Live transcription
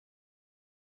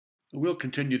We'll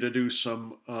continue to do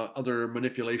some other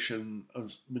manipulations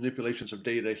of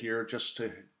data here just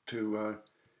to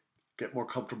get more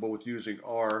comfortable with using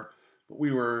R. But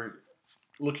we were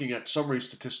looking at summary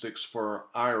statistics for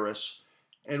iris,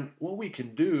 and what we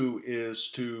can do is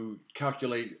to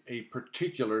calculate a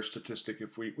particular statistic.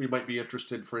 If we might be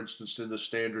interested, for instance, in the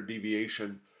standard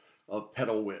deviation of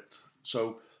petal width.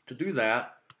 So to do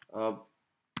that,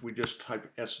 we just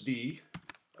type SD,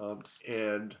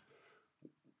 and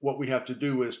what we have to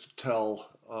do is to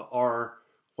tell R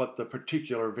what the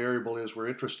particular variable is we're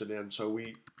interested in. So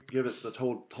we give it the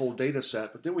whole data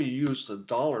set, but then we use the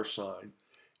 $sign,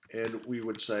 and we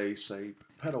would say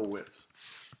petal width.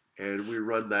 And we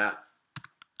run that,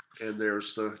 and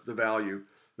there's the value.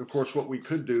 And of course, what we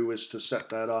could do is to set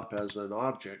that up as an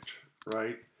object,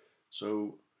 right?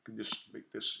 So I can just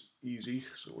make this easy.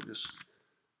 So we'll just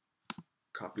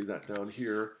copy that down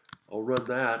here. I'll run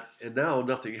that, and now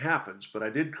nothing happens, but I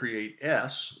did create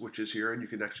S, which is here, and you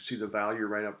can actually see the value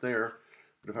right up there.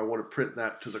 But if I want to print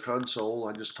that to the console,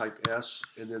 I just type S,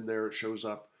 and then there it shows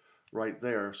up right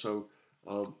there. So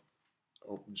I'll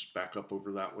just back up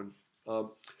over that one.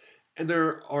 And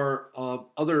there are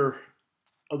other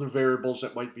variables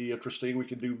that might be interesting. We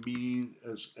can do mean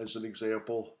as an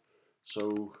example.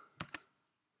 So,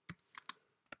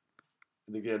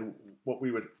 and again, what we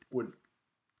would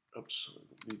oops,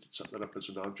 I need to set that up as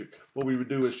an object. What we would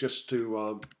do is just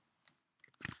to,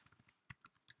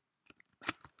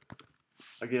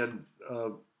 again,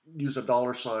 use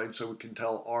a $sign so we can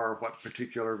tell R what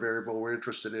particular variable we're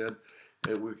interested in,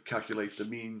 and we calculate the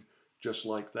mean just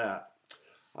like that.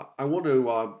 I want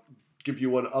to give you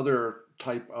one other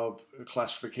type of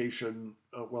classification,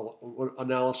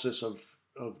 analysis of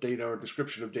data or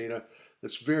description of data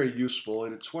that's very useful,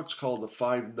 and it's what's called the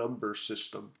 5-number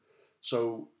system.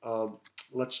 So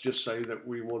let's just say that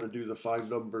we want to do the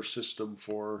 5-number system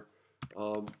for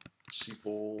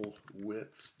sepal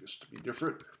width, just to be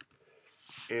different.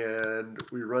 And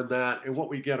we run that, and what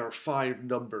we get are 5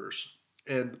 numbers.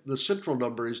 And the central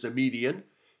number is the median,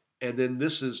 and then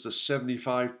this is the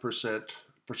 75%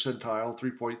 percentile,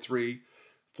 3.3.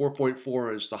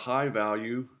 4.4 is the high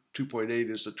value, 2.8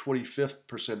 is the 25th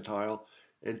percentile,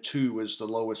 and 2 is the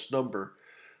lowest number.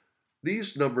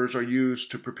 These numbers are used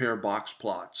to prepare box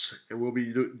plots, and we'll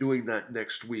be doing that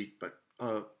next week. But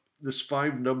this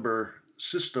 5-number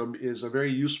system is a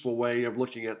very useful way of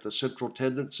looking at the central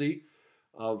tendency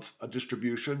of a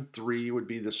distribution. 3 would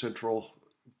be the central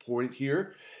point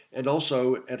here, and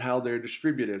also at how they're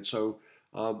distributed. So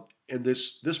and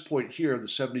this point here, the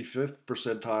 75th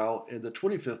percentile and the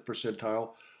 25th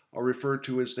percentile are referred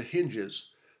to as the hinges.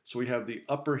 So we have the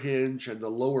upper hinge and the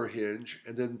lower hinge,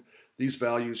 and then these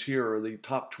values here are the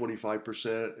top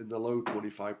 25% and the low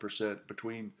 25%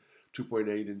 between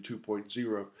 2.8 and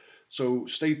 2.0. So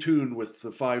stay tuned with the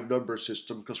 5-number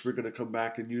system, because we're going to come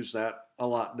back and use that a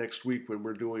lot next week when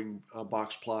we're doing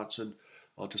box plots and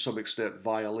to some extent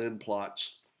violin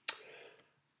plots.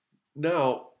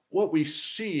 Now, what we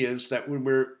see is that when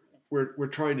we're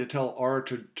trying to tell R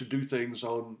to do things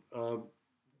on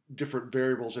different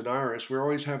variables in iris, we're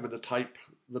always having to type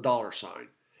the $sign.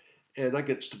 And that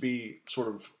gets to be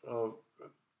sort of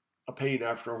a pain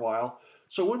after a while.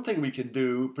 So one thing we can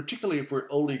do, particularly if we're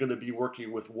only going to be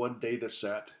working with one data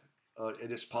set,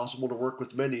 and it's possible to work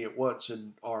with many at once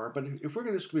in R, but if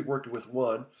we're just going to be working with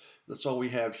one, that's all we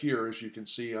have here, as you can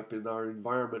see up in our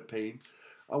environment pane,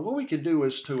 what we can do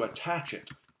is to attach it.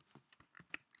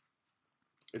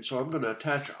 And so I'm going to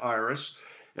attach iris,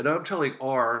 and I'm telling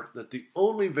R that the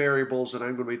only variables that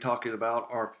I'm going to be talking about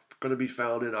are going to be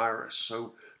found in iris.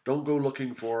 So don't go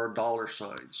looking for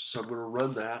 $signs. So I'm going to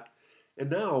run that. And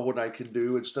now what I can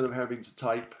do, instead of having to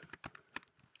type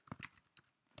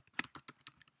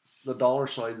the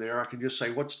 $sign there, I can just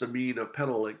say, what's the mean of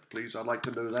petal length, please? I'd like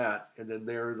to know that. And then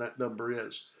there that number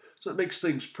is. So it makes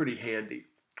things pretty handy.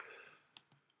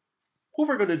 What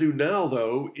we're going to do now,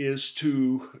 though, is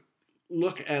to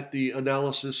look at the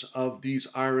analysis of these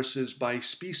irises by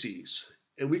species.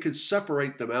 And we could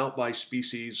separate them out by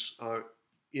species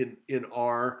in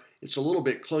R. It's a little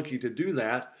bit clunky to do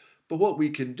that, but what we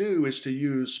can do is to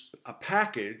use a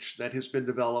package that has been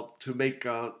developed to make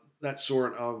that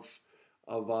sort of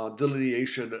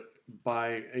delineation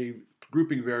by a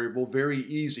grouping variable very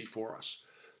easy for us.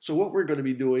 So what we're going to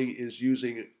be doing is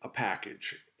using a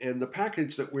package, and the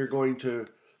package that we're going to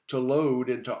load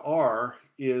into R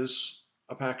is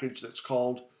a package that's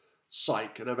called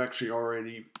psych, and I've actually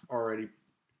already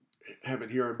have it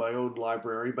here in my own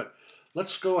library, but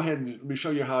let's go ahead and let me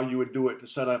show you how you would do it to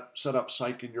set up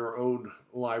psych in your own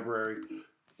library.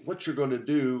 What you're going to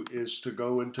do is to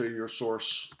go into your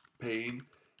source pane,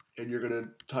 and you're going to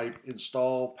type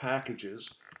install packages,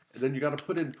 and then you got to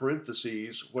put in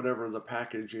parentheses whatever the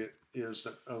package is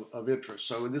that, of interest.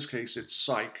 So in this case, it's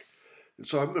psych, and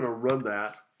so I'm going to run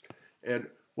that, and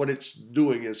what it's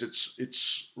doing is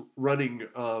it's running,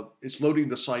 it's loading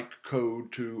the psych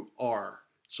code to R.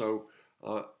 So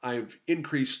I've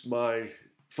increased my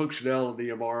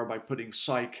functionality of R by putting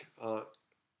psych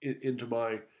into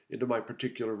my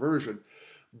particular version,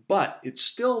 but it's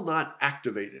still not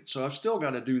activated. So I've still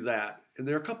got to do that, and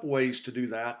there are a couple ways to do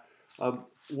that.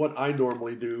 What I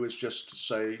normally do is just to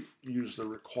say use the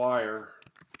require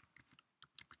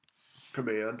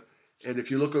command, and if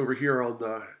you look over here on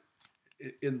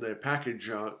in the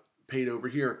package pane over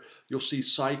here, you'll see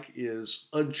psych is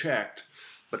unchecked,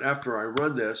 but after I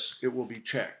run this, it will be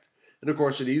checked. And of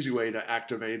course, an easy way to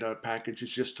activate a package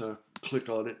is just to click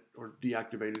on it, or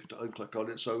deactivate it to unclick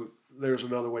on it. So there's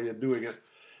another way of doing it.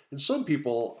 And some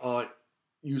people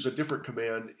use a different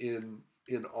command in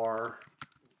R,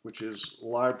 which is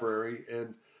library.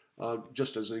 And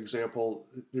just as an example,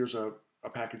 there's a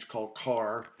package called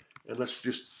car, and let's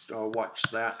just watch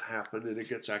that happen, and it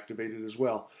gets activated as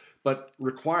well. But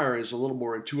require is a little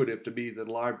more intuitive to me than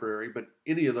library, but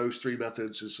any of those three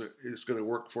methods is going to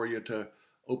work for you to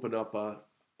open up a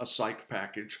psych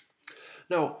package.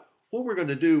 Now, what we're going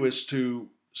to do is to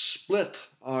split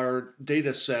our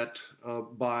data set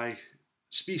by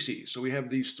species. So we have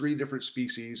these 3 different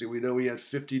species, and we know we had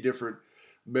 50 different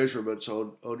measurements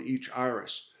on each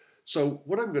iris. So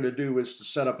what I'm going to do is to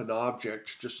set up an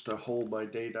object just to hold my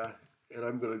data, and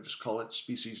I'm going to just call it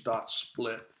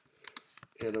species.split,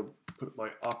 and I'll put my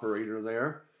operator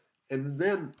there. And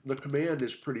then the command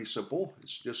is pretty simple.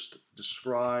 It's just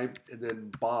describe and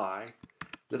then by.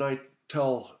 Then I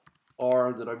tell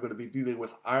R that I'm going to be dealing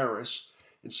with iris.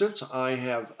 And since I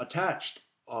have attached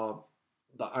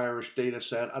the iris data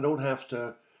set, I don't have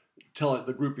to tell it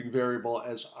the grouping variable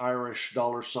as iris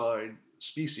 $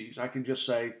 species. I can just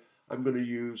say I'm going to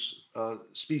use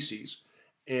species.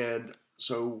 And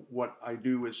so what I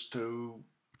do is to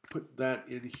put that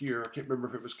in here. I can't remember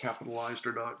if it was capitalized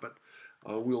or not, but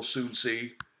we'll soon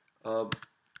see. And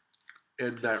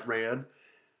that ran.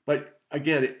 But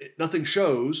again, nothing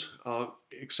shows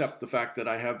except the fact that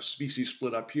I have species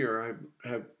split up here. I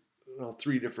have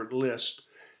 3 different lists.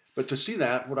 But to see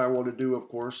that, what I want to do, of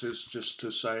course, is just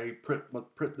to say print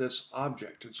this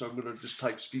object. And so I'm going to just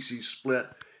type species split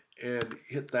and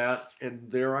hit that,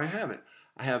 and there I have it.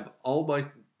 I have all my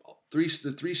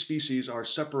the 3 species are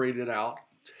separated out.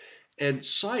 And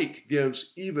psych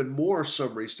gives even more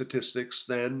summary statistics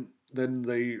than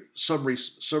the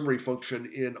summary function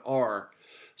in R.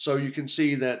 So you can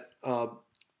see that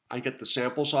I get the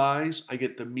sample size, I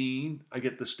get the mean, I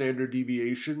get the standard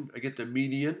deviation, I get the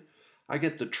median, I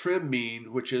get the trim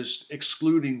mean, which is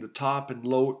excluding the top and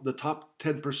the top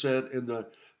 10% and the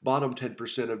bottom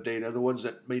 10% of data, the ones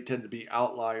that may tend to be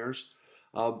outliers.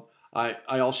 I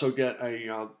also get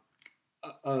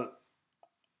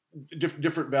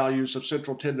different values of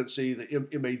central tendency, the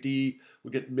MAD,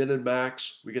 we get min and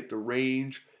max, we get the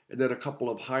range, and then a couple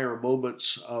of higher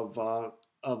moments of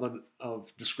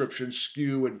description,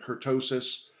 skew and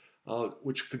kurtosis,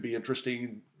 which could be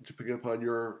interesting depending upon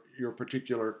your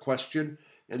particular question,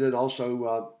 and then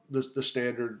also the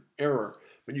standard error.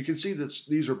 But you can see that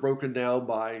these are broken down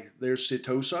by, there's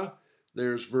setosa,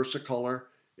 there's versicolor,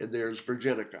 and there's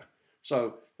virginica.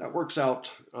 So that works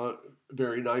out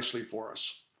very nicely for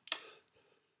us.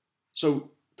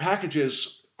 So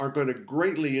packages are going to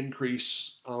greatly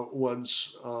increase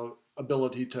one's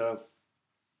ability to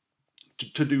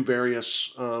do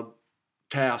various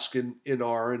tasks in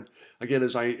R. And again,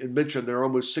 as I mentioned, there are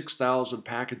almost 6,000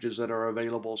 packages that are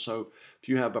available. So if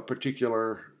you have a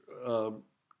particular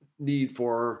need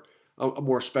for a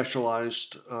more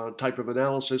specialized type of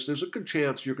analysis, there's a good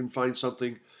chance you can find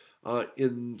something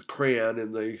in CRAN,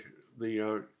 in the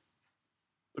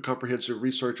Comprehensive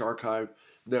Research Archive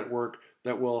Network,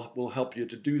 that will help you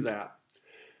to do that.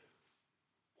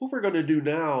 What we're going to do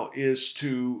now is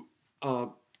to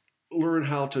learn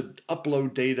how to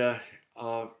upload data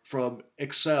from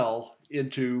Excel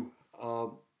into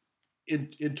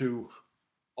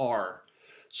R.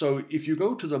 So if you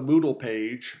go to the Moodle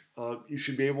page, you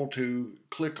should be able to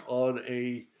click on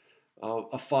a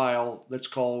file that's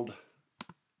called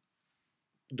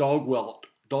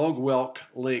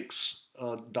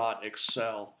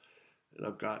dogwelklinks.excel. And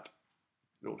I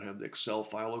don't have the Excel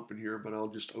file open here, but I'll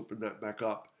just open that back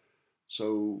up.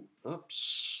 So,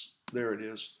 oops, there it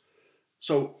is.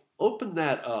 So open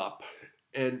that up,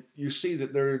 and you see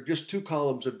that there are just 2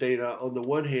 columns of data. On the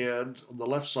one hand, on the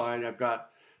left side, I've got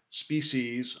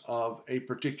species of a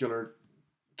particular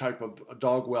type of a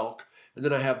dog whelk. And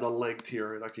then I have the length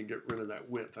here, and I can get rid of that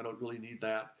width. I don't really need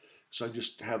that. So I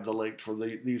just have the length for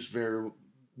these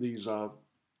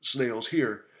snails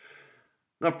here.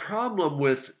 The problem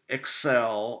with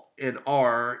Excel and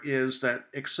R is that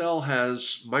Excel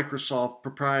has Microsoft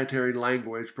proprietary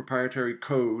language, proprietary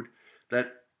code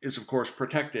that is, of course,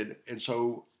 protected. And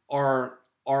so our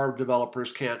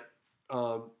developers can't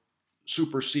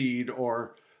supersede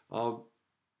or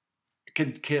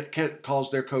can't cause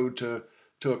their code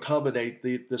to accommodate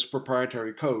this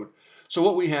proprietary code. So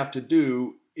what we have to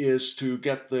do is to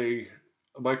get the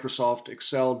Microsoft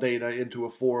Excel data into a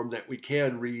form that we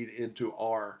can read into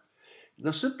R. And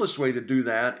the simplest way to do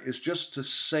that is just to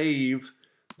save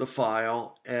the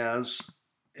file as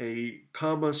a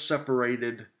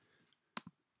comma-separated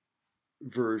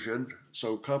version,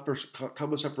 so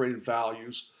comma-separated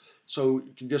values. So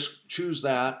you can just choose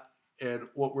that, and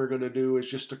what we're going to do is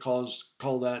just to call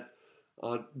that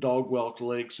dog whelk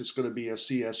links. It's going to be a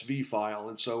CSV file,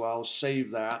 and so I'll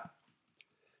save that.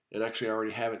 And actually, I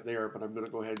already have it there, but I'm going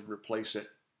to go ahead and replace it.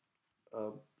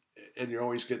 And you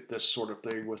always get this sort of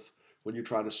thing when you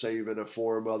try to save in a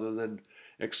form other than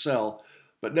Excel.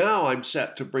 But now I'm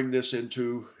set to bring this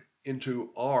into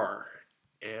R.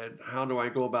 And how do I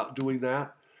go about doing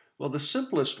that? Well, the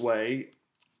simplest way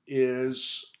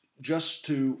is just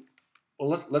to,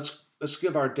 well, let's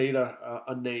give our data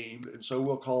a name. And so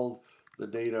we'll call the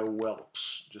data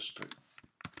whelks, just to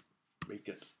make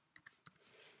it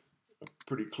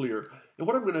pretty clear. And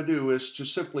what I'm going to do is to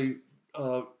simply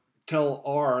tell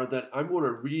R that I'm going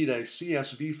to read a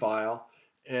CSV file,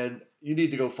 and you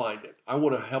need to go find it. I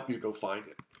want to help you go find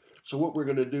it. So what we're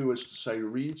going to do is to say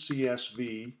read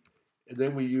CSV, and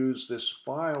then we use this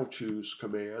file choose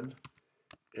command.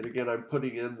 And again, I'm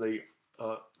putting in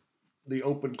the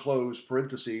open close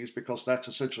parentheses because that's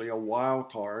essentially a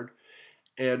wildcard.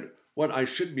 And what I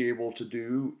should be able to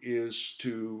do is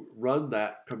to run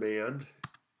that command,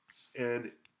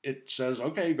 and it says,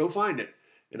 okay, go find it.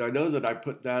 And I know that I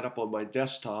put that up on my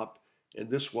desktop, and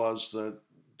this was the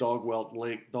dog whelk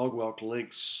link. Dog whelk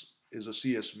links is a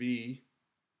CSV.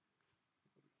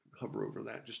 Hover over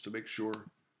that just to make sure.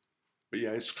 But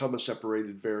yeah, it's comma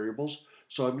separated variables.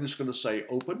 So I'm just going to say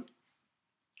open,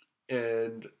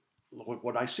 and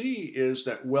what I see is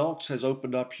that whelks has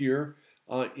opened up here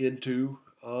into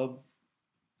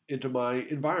my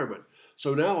environment.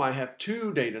 So now I have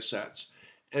two data sets.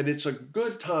 And it's a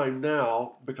good time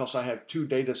now, because I have two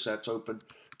data sets open,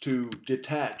 to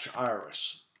detach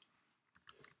iris.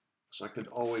 So I could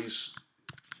always,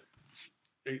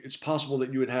 it's possible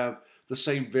that you would have the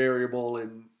same variable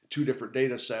in two different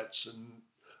data sets, and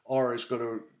R is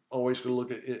always going to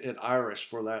look at iris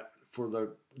for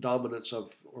the dominance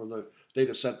of, or the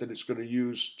data set that it's going to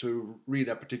use to read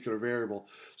that particular variable.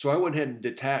 So I went ahead and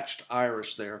detached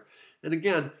iris there. And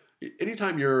again,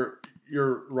 anytime you're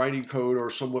writing code or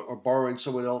borrowing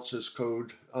someone else's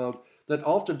code, that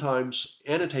oftentimes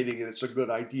annotating it, it's a good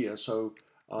idea. So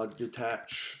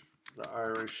detach the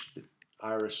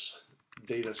iris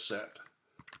data set.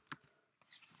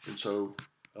 And so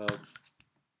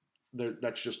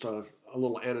that's just a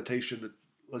little annotation that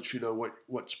lets you know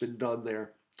what's been done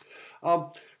there.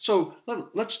 So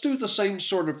let's do the same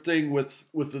sort of thing with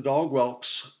the dog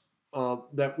whelks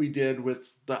that we did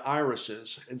with the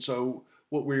irises. And so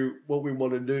what we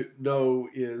want to know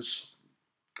is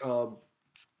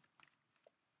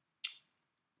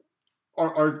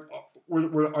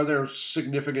are there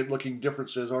significant looking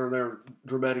differences? Are there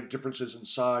dramatic differences in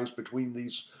size between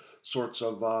these sorts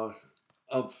of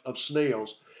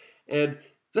snails? And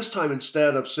this time,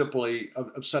 instead of simply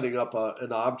of setting up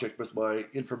an object with my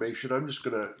information, I'm just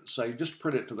going to say just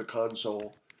print it to the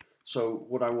console. So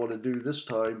what I want to do this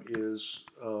time is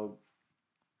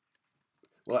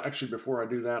well, actually, before I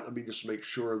do that, let me just make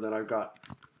sure that I've got,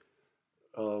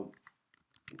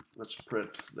 let's print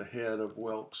the head of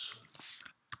whelks.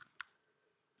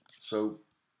 So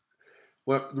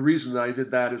the reason that I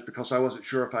did that is because I wasn't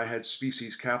sure if I had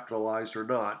species capitalized or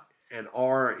not. And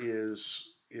R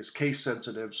is case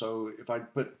sensitive, so if I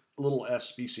put little s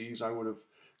species, I would have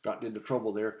gotten into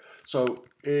trouble there. So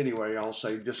anyway, I'll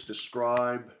say just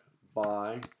describe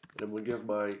by, and we'll give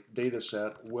my data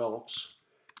set whelks.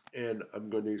 And I'm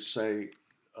going to say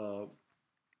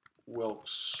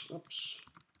whelks, oops,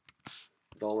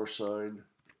 $,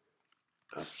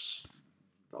 oops,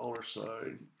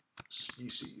 $,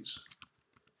 species.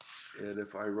 And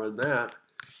if I run that,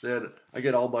 then I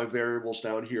get all my variables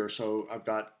down here. So I've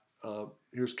got,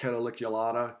 here's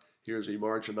Canaliculata, here's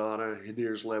Emarginata, and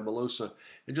here's Lamellosa.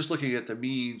 And just looking at the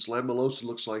means, Lamellosa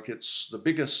looks like it's the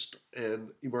biggest, and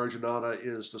Emarginata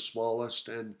is the smallest,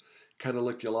 and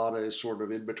Canalicculata is sort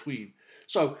of in between.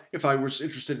 So if I was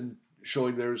interested in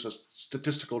showing there's a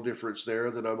statistical difference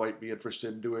there, then I might be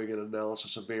interested in doing an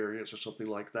analysis of variance or something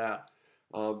like that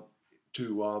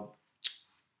to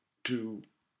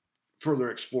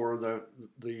further explore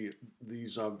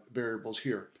these variables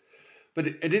here. But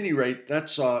at any rate,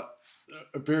 that's a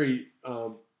very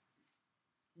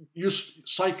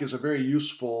Psych is a very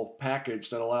useful package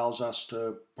that allows us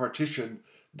to partition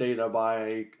data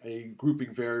by a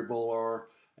grouping variable or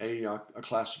a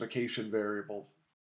classification variable.